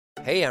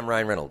Hey, I'm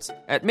Ryan Reynolds.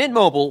 At Mint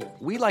Mobile,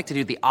 we like to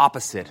do the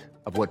opposite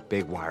of what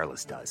Big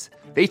Wireless does.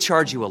 They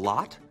charge you a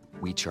lot,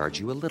 we charge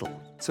you a little.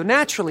 So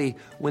naturally,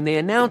 when they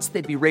announced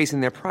they'd be raising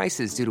their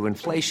prices due to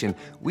inflation,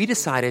 we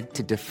decided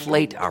to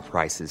deflate our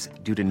prices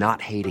due to not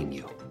hating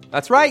you.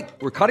 That's right.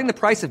 We're cutting the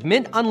price of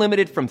Mint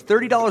Unlimited from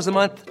 $30 a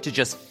month to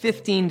just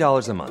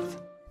 $15 a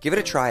month. Give it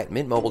a try at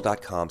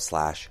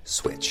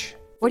mintmobile.com/switch.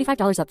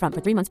 $45 up front for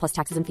 3 months plus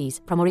taxes and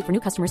fees. Promo rate for new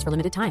customers for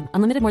limited time.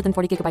 Unlimited more than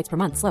 40 gigabytes per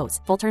month. Slows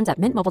full terms at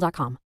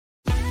mintmobile.com.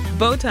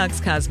 Botox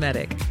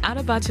Cosmetic, out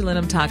of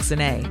botulinum toxin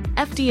A,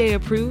 FDA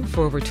approved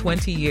for over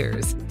 20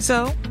 years.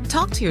 So,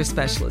 talk to your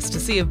specialist to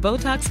see if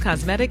Botox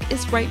Cosmetic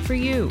is right for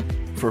you.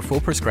 For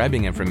full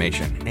prescribing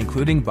information,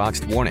 including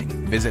boxed warning,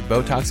 visit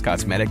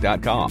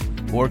BotoxCosmetic.com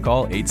or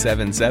call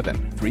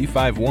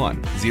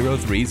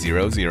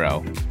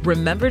 877-351-0300.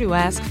 Remember to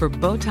ask for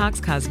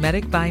Botox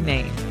Cosmetic by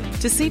name.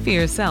 To see for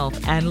yourself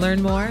and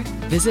learn more,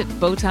 visit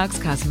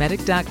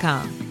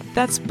BotoxCosmetic.com.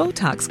 That's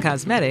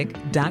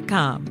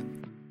BotoxCosmetic.com.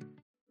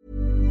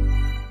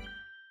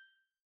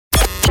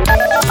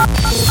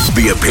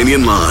 The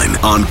Opinion Line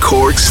on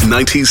Cork's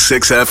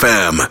 96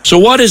 FM. So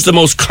what is the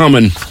most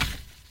common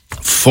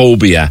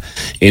phobia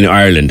in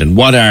Ireland, and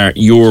what are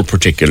your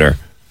particular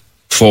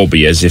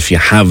phobias if you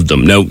have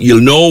them? Now,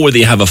 you'll know whether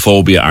you have a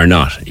phobia or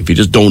not. If you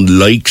just don't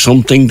like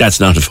something, that's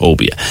not a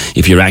phobia.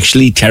 If you're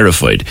actually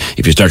terrified,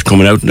 if you start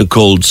coming out in a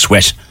cold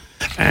sweat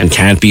and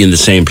can't be in the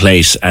same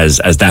place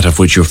as that of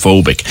which you're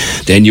phobic,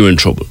 then you're in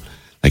trouble.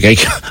 Like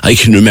I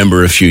can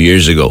remember a few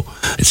years ago,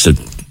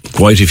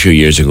 quite a few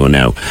years ago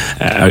now,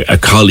 a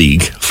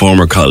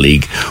former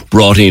colleague,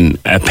 brought in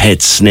a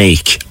pet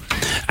snake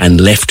and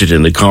left it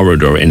in the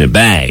corridor in a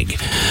bag.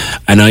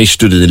 And I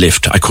stood in the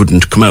lift. I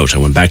couldn't come out. I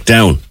went back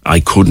down.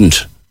 I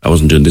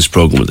wasn't doing this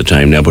program at the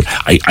time now, but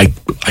I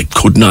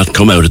could not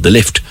come out of the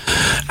lift.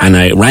 And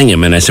I rang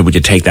him and I said, would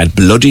you take that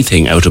bloody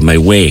thing out of my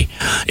way?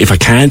 If I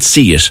can't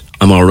see it,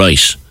 I'm all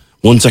right.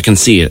 Once I can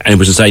see it, and it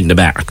was inside in the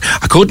bag,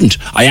 I couldn't.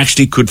 I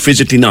actually could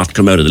physically not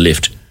come out of the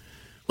lift.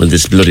 Well,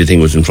 this bloody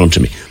thing was in front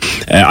of me.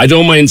 I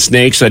don't mind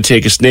snakes. I'd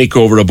take a snake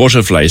over a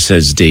butterfly,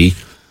 says Dee.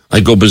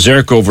 I'd go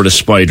berserk over a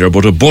spider,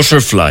 but a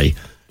butterfly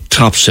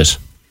tops it.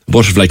 A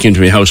butterfly came to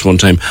my house one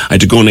time. I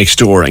had to go next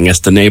door and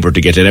ask the neighbour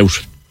to get it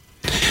out.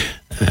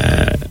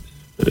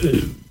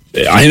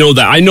 I know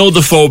that. I know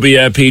the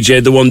phobia,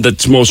 PJ, the one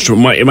that's most...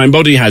 My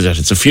buddy has it.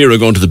 It's a fear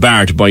of going to the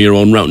bar to buy your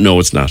own round. No,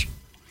 it's not.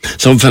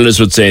 Some fellas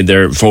would say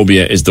their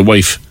phobia is the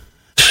wife.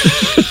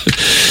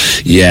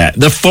 Yeah,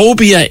 the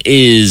phobia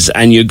is,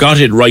 and you got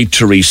it right,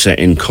 Teresa,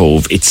 in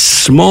Cove, it's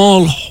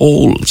small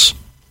holes.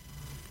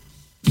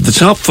 The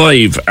top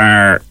 5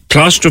 are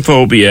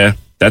claustrophobia,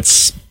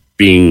 that's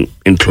being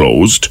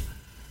enclosed,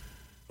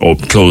 or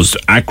closed,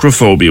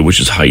 acrophobia, which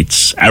is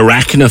heights,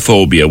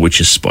 arachnophobia, which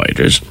is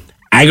spiders,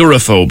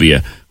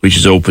 agoraphobia, which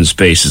is open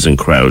spaces and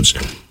crowds,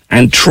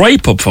 and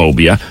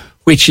trypophobia,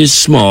 which is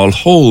small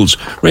holes.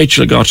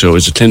 Rachel Gatto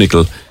is a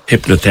clinical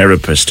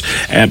hypnotherapist.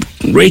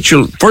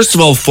 Rachel, first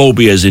of all,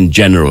 phobias in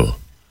general,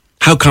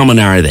 how common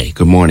are they?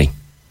 Good morning.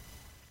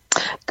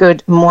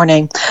 Good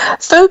morning.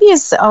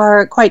 Phobias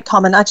are quite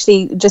common.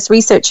 Actually, just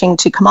researching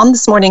to come on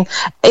this morning,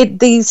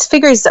 these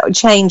figures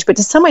change, but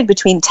there's somewhere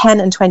between 10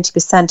 and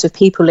 20% of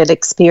people that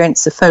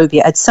experience a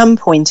phobia at some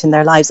point in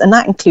their lives, and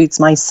that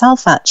includes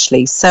myself,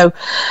 actually. So,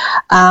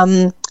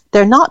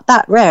 they're not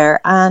that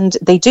rare, and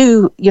they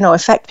do,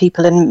 affect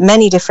people in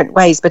many different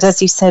ways. But as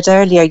you said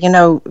earlier,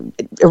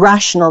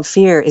 irrational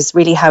fear is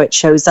really how it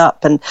shows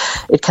up, and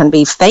it can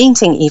be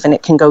fainting even.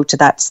 It can go to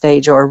that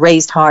stage, or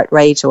raised heart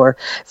rate, or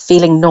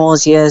feeling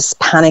nauseous,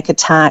 panic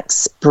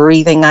attacks,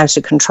 breathing out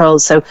of control.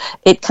 So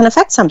it can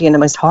affect somebody in the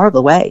most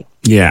horrible way.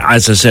 Yeah,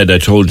 as I said, I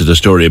told you the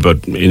story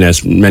about,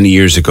 many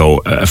years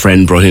ago, a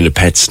friend brought in a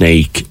pet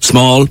snake,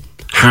 small,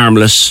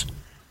 harmless,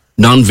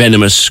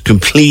 non-venomous,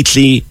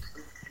 completely...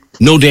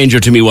 no danger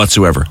to me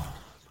whatsoever.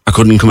 I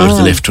couldn't come out of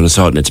the lift when I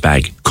saw it in its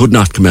bag. Could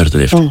not come out of the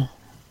lift.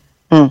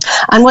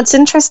 And what's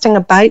interesting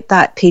about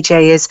that,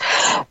 PJ, is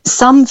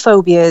some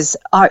phobias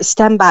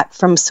stem back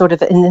from sort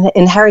of an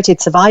inherited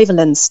survival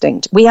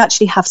instinct. We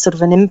actually have sort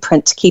of an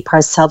imprint to keep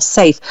ourselves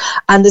safe.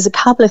 And there's a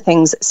couple of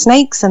things.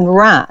 Snakes and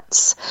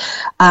rats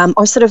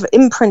are sort of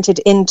imprinted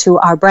into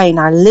our brain,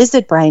 our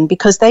lizard brain,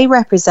 because they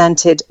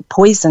represented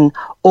poison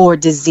or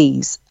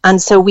disease.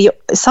 And so we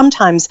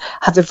sometimes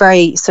have a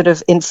very sort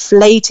of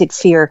inflated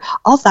fear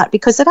of that,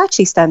 because it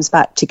actually stems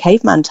back to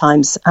caveman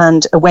times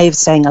and a way of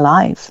staying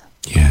alive.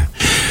 Yeah.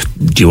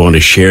 Do you want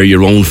to share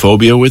your own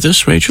phobia with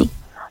us, Rachel?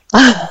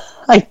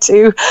 I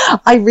do.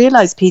 I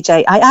realise,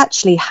 PJ, I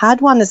actually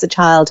had one as a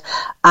child,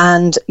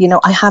 and,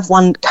 I have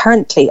one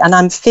currently, and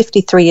I'm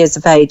 53 years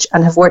of age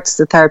and have worked as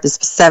a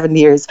therapist for 7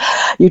 years.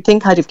 You'd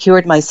think I'd have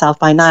cured myself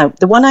by now.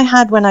 The one I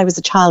had when I was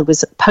a child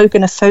was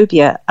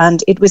pogonophobia,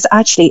 and it was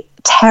actually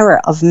terror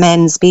of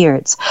men's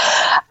beards.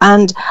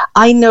 And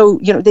I know,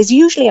 there's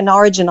usually an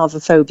origin of a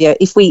phobia.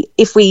 If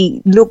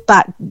we look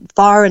back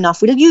far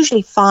enough, we'll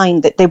usually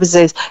find that there was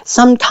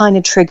some kind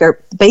of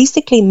trigger,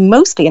 basically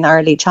mostly in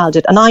early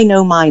childhood. And I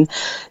know mine.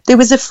 There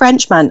was a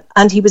Frenchman,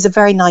 and he was a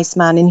very nice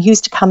man, and he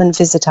used to come and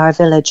visit our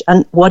village.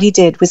 And what he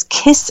did was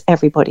kiss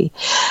everybody.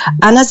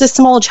 And as a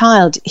small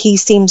child, he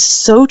seemed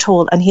so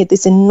tall, and he had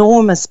this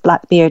enormous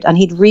black beard, and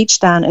he'd reach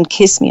down and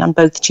kiss me on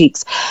both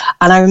cheeks.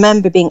 And I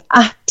remember being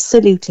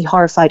absolutely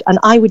horrified, and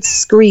I would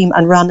scream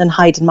and run and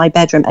hide in my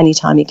bedroom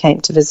anytime he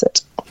came to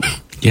visit.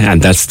 Yeah,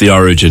 and that's the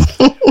origin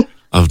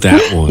of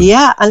that one.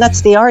 Yeah, and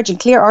that's the origin,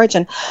 clear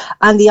origin.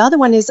 And the other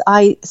one is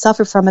I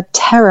suffer from a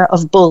terror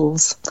of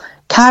bulls.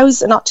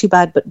 Cows are not too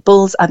bad, but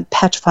bulls I'm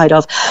petrified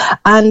of.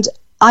 And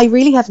I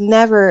really have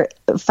never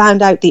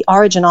found out the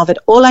origin of it.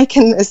 All I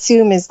can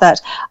assume is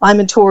that I'm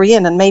a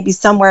Taurian, and maybe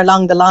somewhere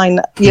along the line,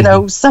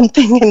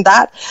 something in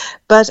that.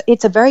 But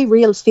it's a very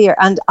real fear,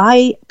 and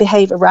I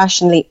behave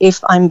irrationally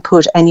if I'm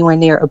put anywhere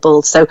near a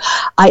bull. So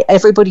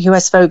everybody who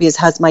has phobias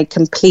has my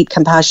complete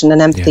compassion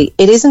and empathy.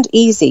 Yeah. It isn't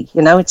easy,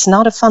 it's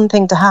not a fun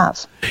thing to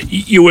have.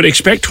 You would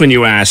expect when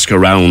you ask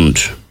around,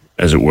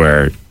 as it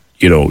were,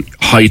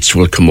 heights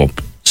will come up.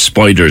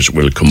 Spiders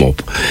will come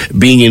up.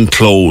 Being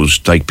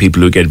enclosed, like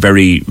people who get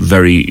very,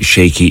 very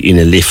shaky in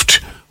a lift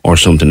or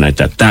something like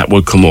that, that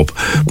will come up.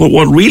 But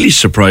what really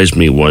surprised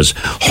me was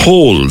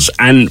holes,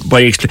 and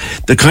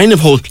the kind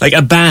of hole, like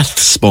a bath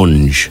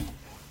sponge,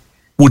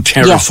 would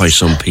terrify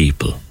some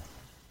people.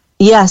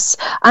 Yes,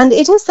 and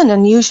it is an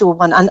unusual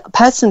one. And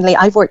personally,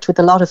 I've worked with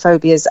a lot of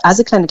phobias as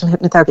a clinical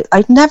hypnotherapist.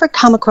 I've never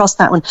come across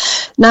that one.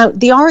 Now,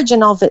 the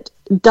origin of it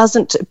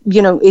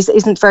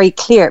isn't very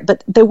clear,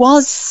 but there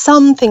was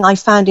something I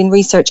found in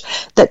research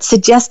that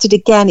suggested,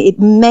 again, it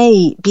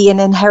may be an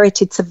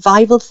inherited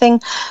survival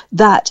thing,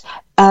 that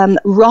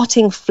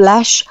rotting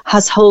flesh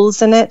has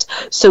holes in it.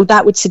 So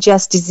that would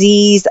suggest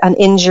disease and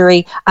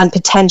injury and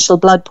potential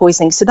blood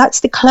poisoning. So that's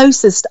the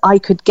closest I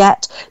could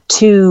get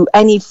to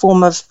any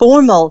form of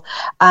formal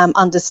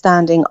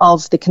understanding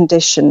of the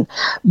condition.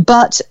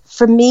 But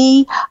for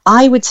me,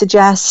 I would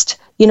suggest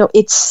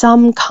it's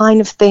some kind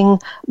of thing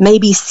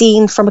maybe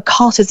seen from a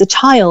cot as a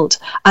child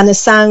and a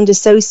sound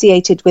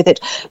associated with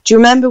it. Do you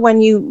remember when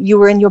you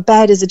were in your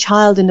bed as a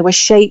child and there were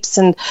shapes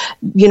and,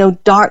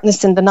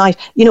 darkness in the night?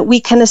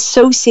 We can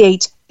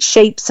associate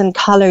shapes and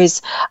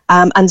colours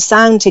and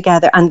sound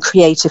together and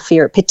create a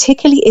fear,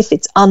 particularly if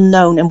it's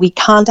unknown and we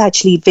can't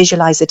actually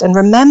visualise it. And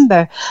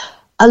remember,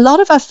 a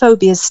lot of our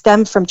phobias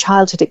stem from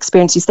childhood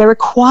experiences. They're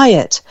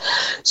acquired.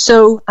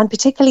 So, and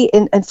particularly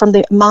from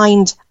the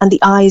mind and the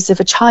eyes of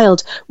a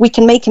child, we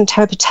can make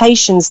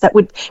interpretations that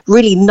would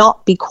really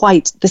not be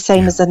quite the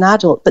same as an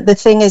adult. But the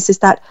thing is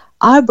that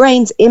our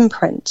brain's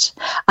imprint,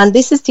 and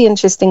this is the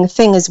interesting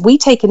thing, is we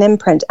take an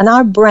imprint and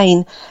our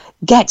brain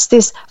gets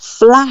this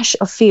flash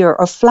of fear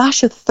or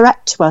flash of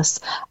threat to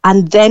us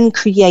and then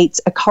creates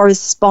a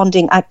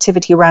corresponding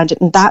activity around it.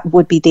 And that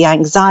would be the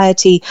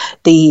anxiety,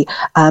 the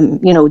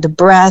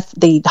breath,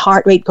 the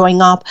heart rate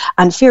going up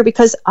and fear,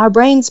 because our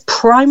brain's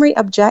primary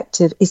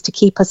objective is to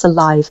keep us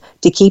alive,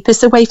 to keep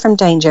us away from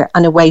danger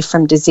and away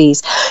from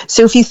disease.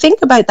 So if you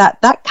think about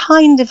that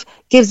kind of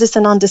gives us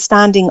an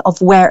understanding of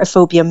where a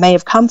phobia may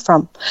have come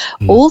from.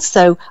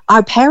 Also,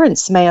 our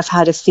parents may have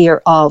had a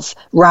fear of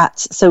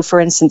rats. So, for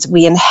instance,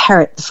 we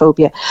inherit the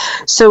phobia.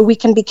 So we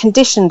can be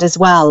conditioned as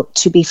well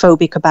to be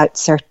phobic about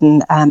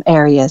certain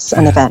areas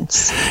and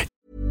events.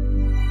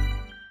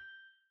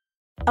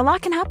 A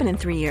lot can happen in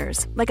 3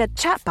 years, like a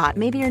chatbot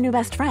may be your new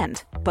best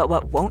friend. But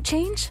what won't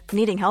change?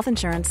 Needing health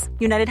insurance.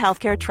 United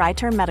Healthcare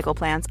Tri-Term Medical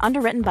Plans,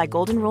 underwritten by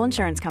Golden Rule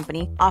Insurance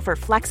Company, offer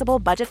flexible,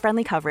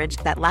 budget-friendly coverage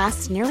that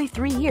lasts nearly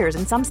 3 years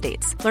in some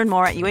states. Learn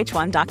more at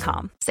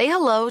uh1.com. Say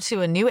hello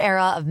to a new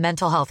era of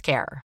mental health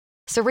care.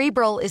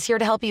 Cerebral is here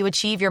to help you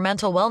achieve your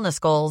mental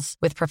wellness goals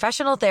with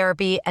professional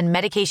therapy and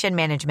medication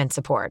management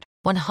support.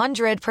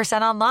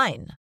 100%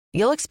 online.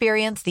 You'll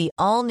experience the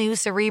all-new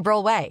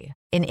Cerebral Way,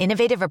 an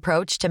innovative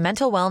approach to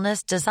mental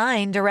wellness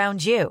designed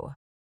around you.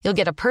 You'll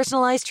get a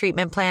personalized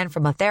treatment plan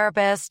from a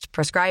therapist,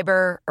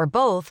 prescriber, or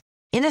both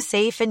in a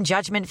safe and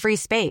judgment-free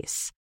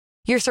space.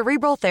 Your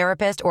Cerebral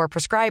therapist or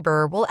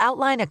prescriber will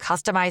outline a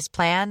customized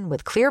plan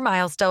with clear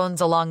milestones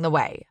along the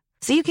way,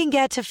 so you can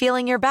get to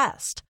feeling your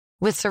best.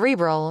 With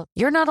Cerebral,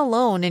 you're not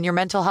alone in your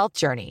mental health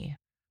journey.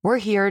 We're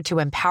here to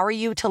empower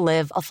you to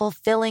live a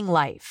fulfilling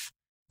life.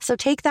 So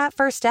take that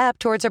first step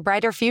towards a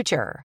brighter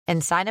future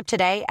and sign up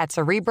today at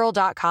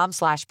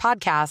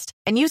Cerebral.com/podcast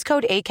and use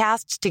code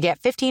ACAST to get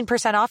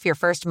 15% off your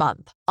first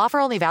month. Offer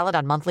only valid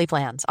on monthly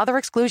plans. Other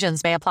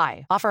exclusions may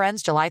apply. Offer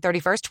ends July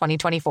 31st,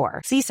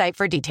 2024. See site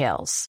for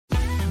details.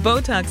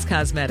 Botox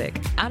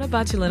Cosmetic, out of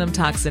botulinum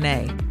toxin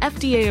A,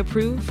 FDA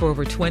approved for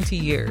over 20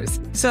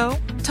 years. So,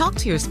 talk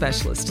to your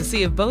specialist to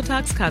see if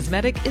Botox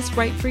Cosmetic is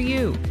right for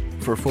you.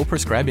 For full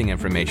prescribing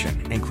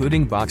information,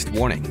 including boxed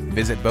warning,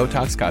 visit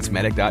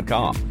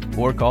BotoxCosmetic.com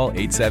or call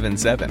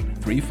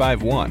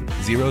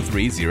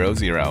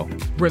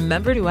 877-351-0300.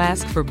 Remember to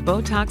ask for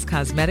Botox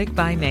Cosmetic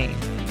by name.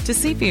 To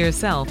see for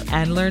yourself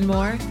and learn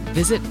more,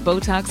 visit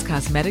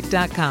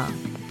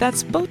BotoxCosmetic.com.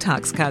 That's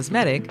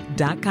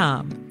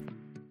BotoxCosmetic.com.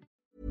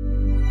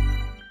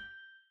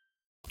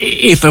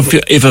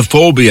 If a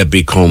phobia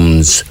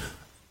becomes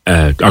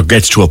or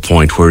gets to a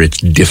point where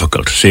it's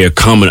difficult, say a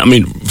common, I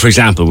mean, for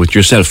example, with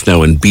yourself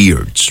now and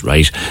beards,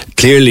 right?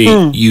 Clearly,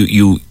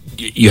 you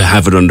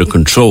have it under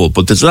control,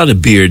 but there's a lot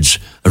of beards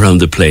around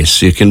the place.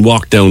 So you can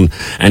walk down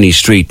any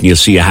street and you'll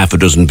see a half a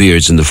dozen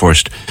beards in the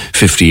first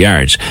 50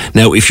 yards.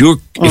 Now, if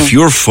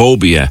your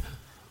phobia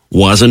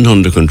wasn't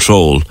under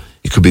control,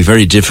 it could be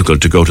very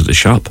difficult to go to the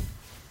shop.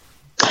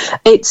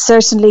 It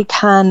certainly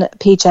can,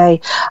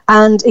 PJ.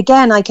 And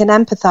again, I can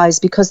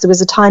empathise because there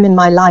was a time in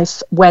my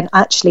life when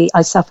actually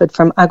I suffered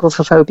from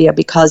agoraphobia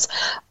because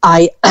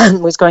I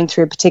was going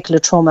through a particular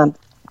trauma.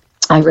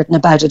 I've written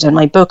about it in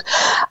my book.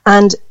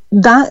 And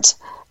that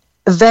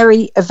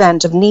very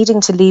event of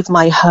needing to leave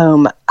my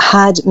home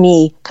had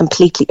me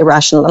completely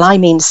irrational. And I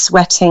mean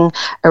sweating,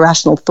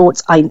 irrational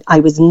thoughts.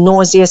 I was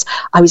nauseous.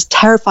 I was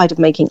terrified of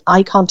making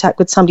eye contact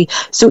with somebody.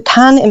 So it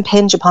can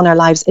impinge upon our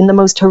lives in the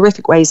most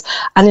horrific ways.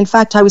 And in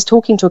fact, I was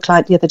talking to a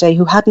client the other day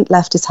who hadn't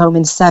left his home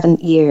in 7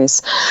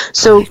 years.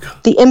 So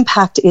the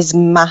impact is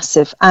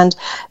massive. And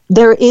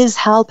there is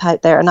help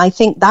out there. And I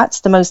think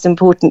that's the most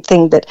important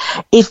thing, that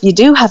if you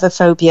do have a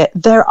phobia,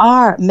 there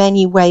are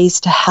many ways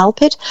to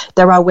help it.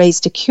 There are ways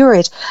to cure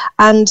it.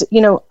 And,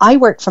 you know, I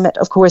work from it,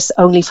 of course,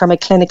 only from a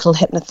clinical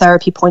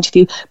hypnotherapy point of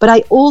view, but I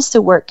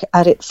also work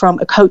at it from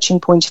a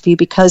coaching point of view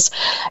because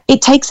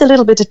it takes a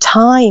little bit of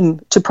time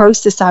to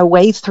process our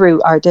way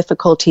through our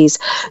difficulties.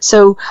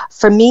 So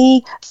for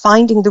me,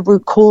 finding the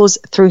root cause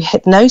through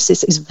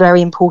hypnosis is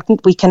very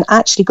important. We can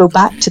actually go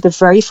back to the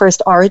very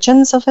first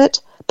origins of it.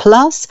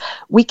 Plus,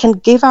 we can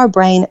give our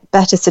brain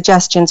better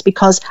suggestions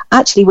because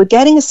actually we're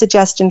getting a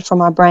suggestion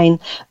from our brain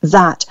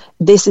that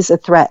this is a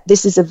threat.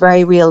 This is a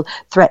very real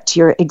threat to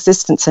your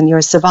existence and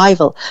your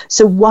survival.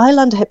 So while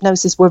under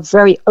hypnosis, we're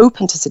very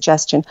open to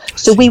suggestion.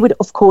 So we would,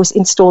 of course,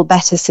 install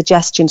better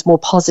suggestions, more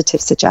positive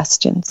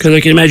suggestions. Because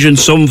I can imagine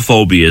some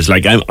phobias,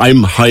 like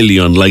I'm highly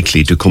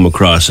unlikely to come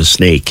across a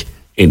snake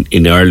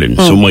in Ireland,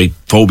 so my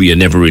phobia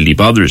never really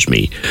bothers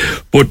me.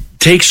 But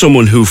take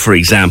someone who, for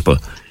example,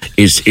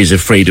 is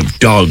afraid of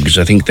dogs.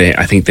 I think they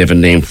have a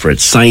name for it.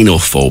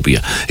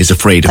 Cynophobia, is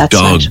afraid of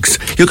dogs.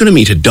 Right. You're going to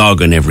meet a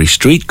dog on every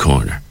street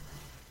corner.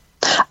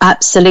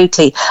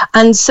 Absolutely.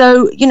 And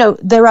so, you know,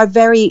 there are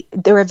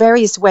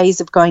various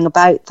ways of going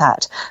about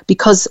that,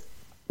 because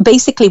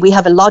basically we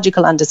have a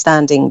logical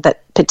understanding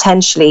that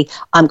potentially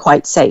I'm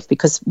quite safe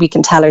because we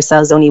can tell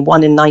ourselves only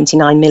 1 in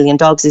 99 million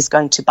dogs is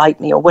going to bite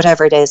me or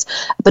whatever it is.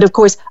 But of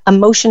course,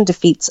 emotion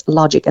defeats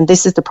logic. And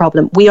this is the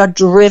problem. We are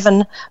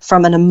driven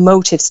from an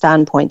emotive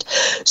standpoint.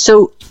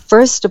 So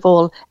first of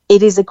all,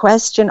 it is a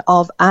question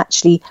of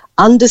actually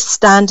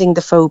understanding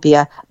the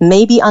phobia,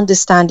 maybe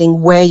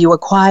understanding where you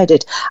acquired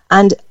it,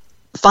 and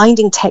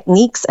finding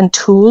techniques and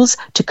tools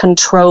to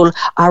control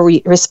our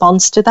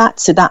response to that.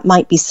 So that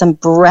might be some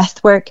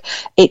breath work.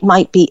 It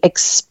might be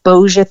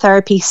exposure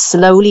therapy,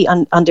 slowly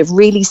under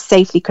really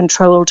safely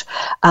controlled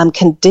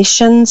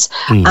conditions.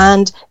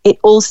 And it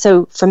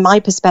also, from my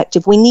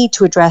perspective, we need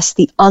to address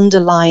the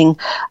underlying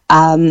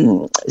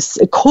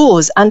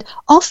cause. And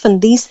often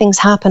these things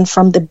happen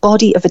from the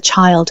body of a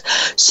child.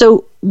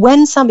 So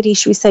when somebody,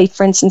 should we say,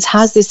 for instance,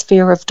 has this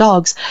fear of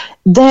dogs,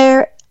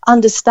 their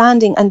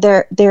understanding and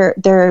their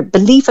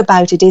belief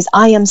about it is,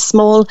 I am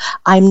small,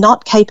 I'm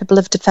not capable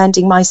of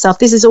defending myself.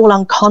 This is all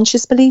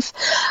unconscious belief,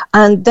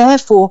 and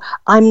therefore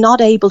I'm not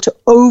able to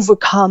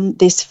overcome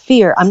this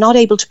fear. I'm not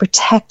able to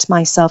protect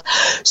myself.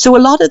 So a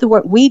lot of the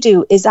work we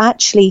do is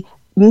actually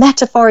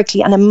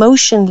metaphorically and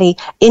emotionally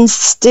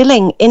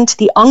instilling into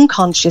the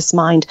unconscious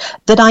mind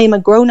that I am a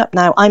grown-up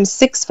now. I'm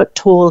 6 foot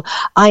tall.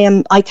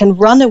 I can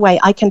run away.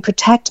 I can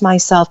protect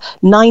myself.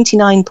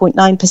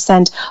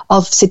 99.9%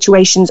 of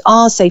situations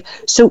are safe.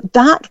 So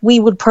that we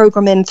would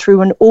program in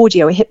through an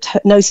audio, a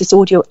hypnosis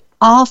audio,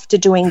 after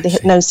doing the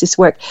hypnosis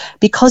work,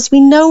 because we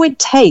know it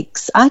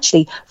takes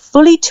actually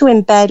fully to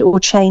embed or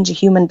change a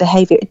human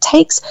behavior. It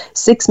takes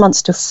 6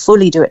 months to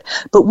fully do it.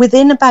 But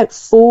within about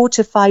 4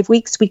 to 5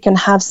 weeks, we can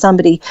have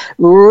somebody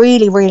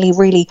really, really,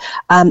 really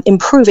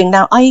improving.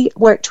 Now, I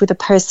worked with a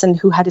person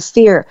who had a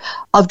fear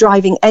of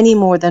driving any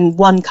more than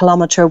 1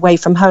 kilometre away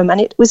from home. And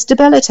it was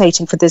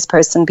debilitating for this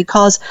person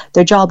because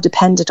their job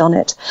depended on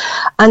it.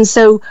 And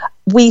so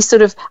we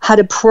sort of had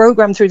a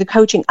program through the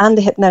coaching and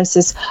the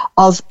hypnosis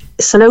of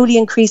slowly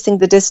increasing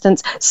the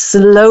distance,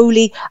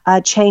 slowly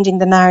changing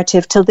the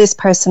narrative till this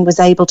person was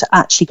able to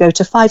actually go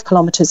to 5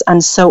 kilometres,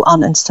 and so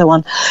on and so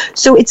on.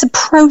 So it's a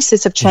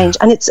process of change.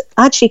 And it's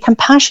actually,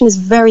 compassion is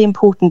very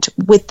important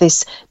with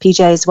this,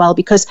 PJ, as well,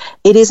 because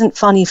it isn't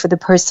funny for the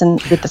person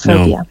with the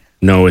phobia.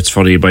 No, it's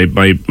funny.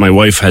 My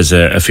wife has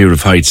a fear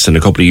of heights, and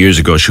a couple of years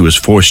ago she was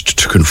forced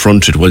to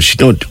confront it. Well,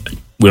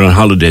 we're on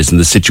holidays and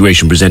the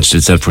situation presented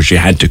itself where she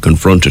had to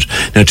confront it.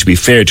 Now, to be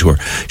fair to her,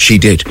 she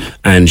did,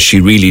 and she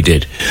really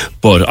did.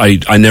 But I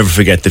never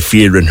forget the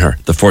fear in her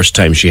the first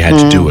time she had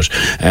to do it.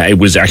 It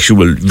was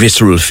actual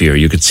visceral fear.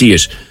 You could see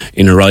it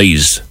in her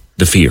eyes,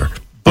 the fear.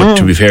 But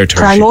to be fair to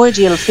her,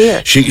 primordial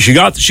fear. She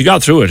got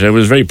through it. I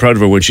was very proud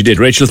of her when she did.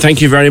 Rachel,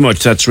 thank you very much.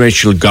 That's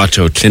Rachel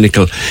Gatto,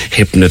 clinical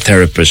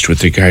hypnotherapist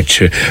with regard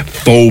to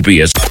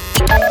phobias.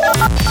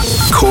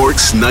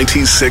 Cork's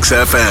 96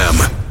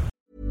 FM.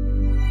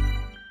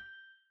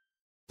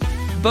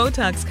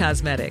 Botox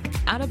Cosmetic,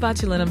 out of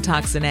botulinum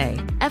toxin A,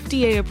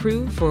 FDA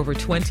approved for over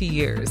 20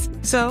 years.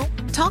 So,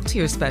 talk to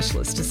your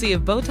specialist to see if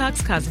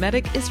Botox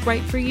Cosmetic is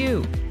right for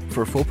you.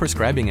 For full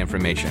prescribing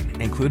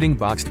information, including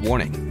boxed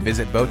warning,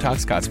 visit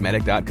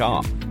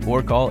BotoxCosmetic.com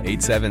or call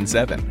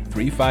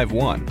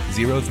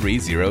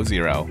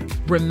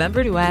 877-351-0300.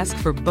 Remember to ask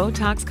for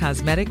Botox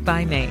Cosmetic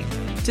by name.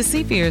 To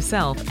see for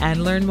yourself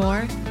and learn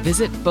more,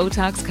 visit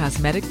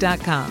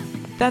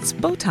BotoxCosmetic.com. That's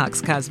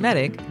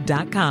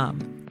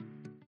BotoxCosmetic.com.